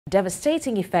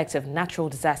Devastating effects of natural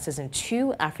disasters in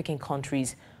two African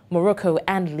countries, Morocco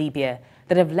and Libya,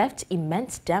 that have left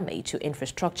immense damage to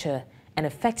infrastructure and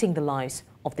affecting the lives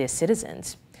of their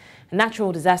citizens.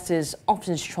 Natural disasters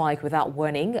often strike without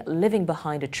warning, leaving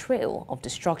behind a trail of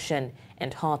destruction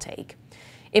and heartache.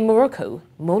 In Morocco,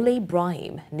 Moulay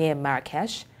Brahim, near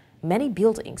Marrakech, many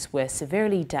buildings were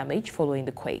severely damaged following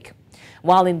the quake.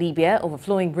 While in Libya,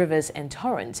 overflowing rivers and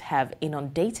torrents have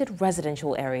inundated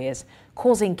residential areas,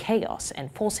 causing chaos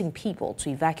and forcing people to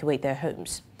evacuate their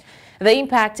homes. The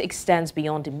impact extends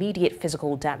beyond immediate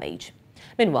physical damage.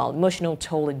 Meanwhile, emotional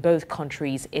toll in both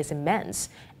countries is immense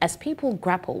as people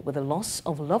grapple with the loss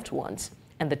of loved ones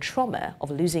and the trauma of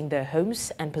losing their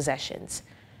homes and possessions.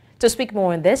 To speak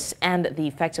more on this and the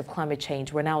effects of climate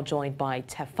change, we're now joined by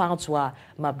Tafadzwa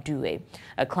Mabhaudhi,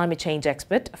 a climate change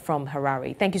expert from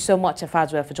Harare. Thank you so much,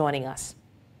 Tafadzwa, for joining us.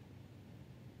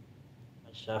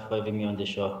 Thanks for having me on the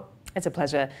show. It's a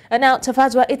pleasure. Now,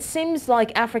 Tafadzwa, it seems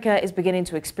like Africa is beginning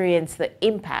to experience the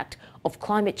impact of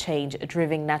climate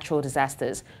change-driven natural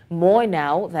disasters more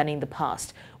now than in the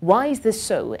past. Why is this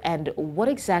so, and what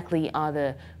exactly are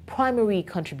the primary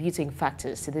contributing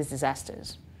factors to these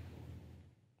disasters?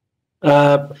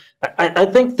 I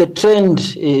think the trend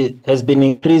has been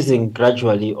increasing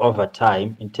gradually over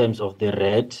time in terms of the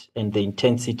rate and the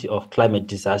intensity of climate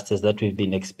disasters that we've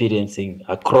been experiencing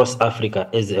across Africa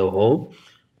as a whole.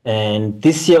 And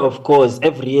this year, of course,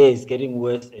 every year is getting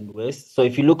worse and worse. So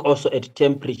if you look also at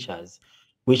temperatures,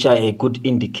 which are a good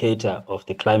indicator of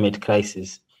the climate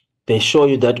crisis, they show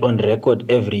you that on record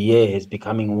every year is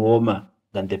becoming warmer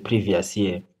than the previous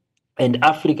year. And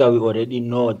Africa, we already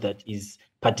know that is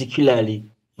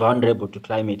particularly vulnerable to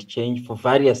climate change for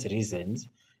various reasons,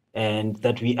 and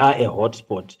that we are a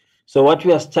hotspot. So what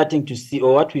we are starting to see,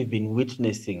 or what we've been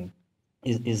witnessing,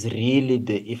 is really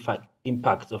the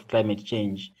impact of climate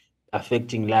change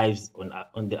affecting lives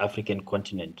on the African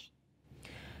continent.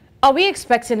 Are we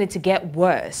expecting it to get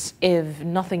worse if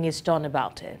nothing is done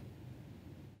about it?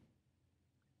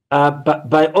 But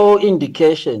by all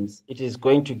indications, it is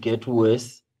going to get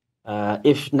worse.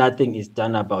 If nothing is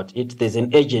done about it. There's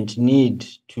an urgent need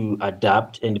to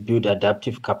adapt and build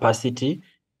adaptive capacity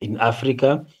in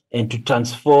Africa and to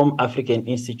transform African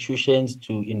institutions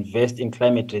to invest in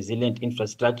climate resilient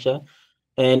infrastructure.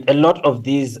 And a lot of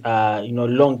these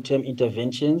long-term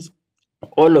interventions,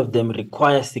 all of them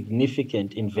require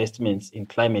significant investments in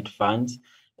climate funds,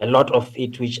 a lot of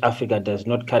it which Africa does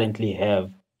not currently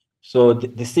have. So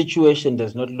the situation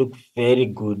does not look very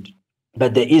good.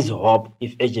 But there is hope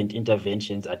if urgent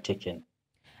interventions are taken.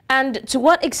 And to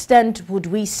what extent would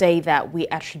we say that we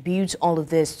attribute all of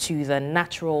this to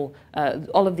the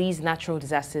all of these natural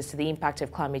disasters to the impact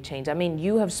of climate change? I mean,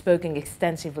 you have spoken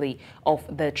extensively of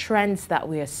the trends that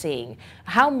we are seeing.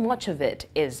 How much of it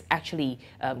is actually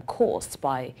caused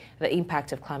by the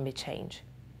impact of climate change?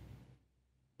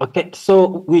 Okay,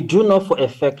 so we do know for a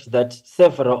fact that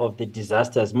several of the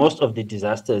disasters, most of the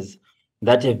disasters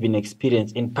that have been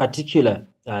experienced, in particular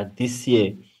this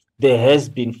year, there has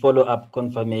been follow-up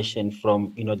confirmation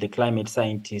from the climate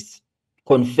scientists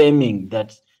confirming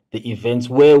that the events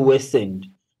were worsened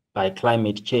by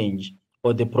climate change,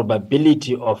 or the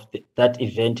probability of that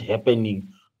event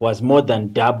happening was more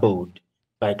than doubled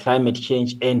by climate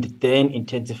change and then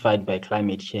intensified by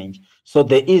climate change. So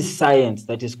there is science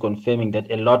that is confirming that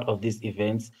a lot of these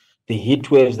events, the heat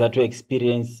waves that were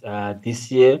experienced this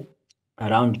year,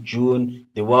 around June,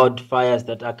 the wildfires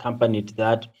that accompanied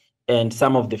that, and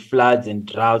some of the floods and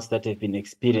droughts that have been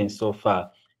experienced so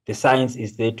far, the science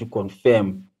is there to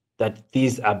confirm that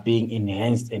these are being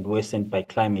enhanced and worsened by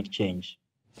climate change.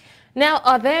 Now,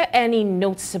 are there any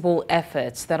noticeable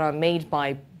efforts that are made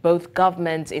by both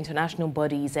governments, international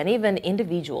bodies, and even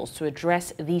individuals to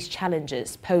address these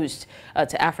challenges posed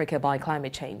to Africa by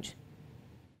climate change?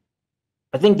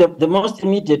 I think the most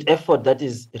immediate effort that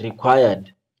is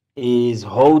required is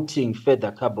halting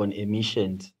further carbon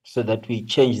emissions so that we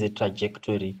change the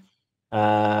trajectory.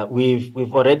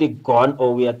 We've already gone,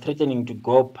 or we are threatening to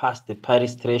go past the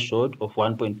Paris threshold of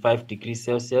 1.5 degrees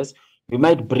Celsius. We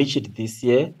might breach it this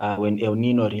year when El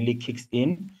Nino really kicks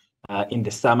in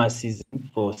the summer season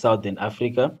for Southern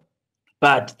Africa.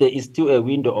 But there is still a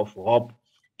window of hope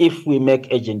if we make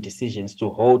urgent decisions to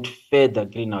halt further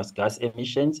greenhouse gas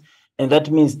emissions. And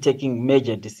that means taking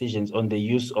major decisions on the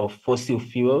use of fossil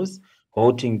fuels,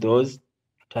 halting those,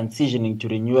 transitioning to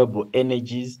renewable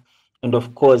energies, and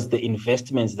of course, the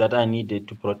investments that are needed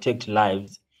to protect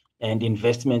lives, and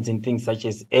investments in things such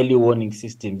as early warning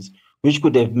systems, which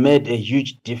could have made a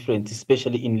huge difference,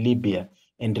 especially in Libya,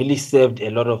 and really saved a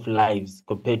lot of lives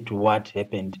compared to what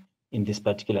happened in this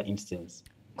particular instance.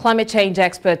 Climate change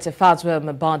expert Tafadzwa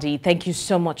Mabhaudhi, thank you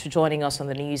so much for joining us on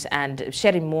the news and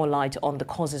shedding more light on the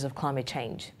causes of climate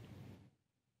change.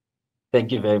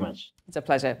 Thank you very much. It's a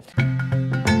pleasure.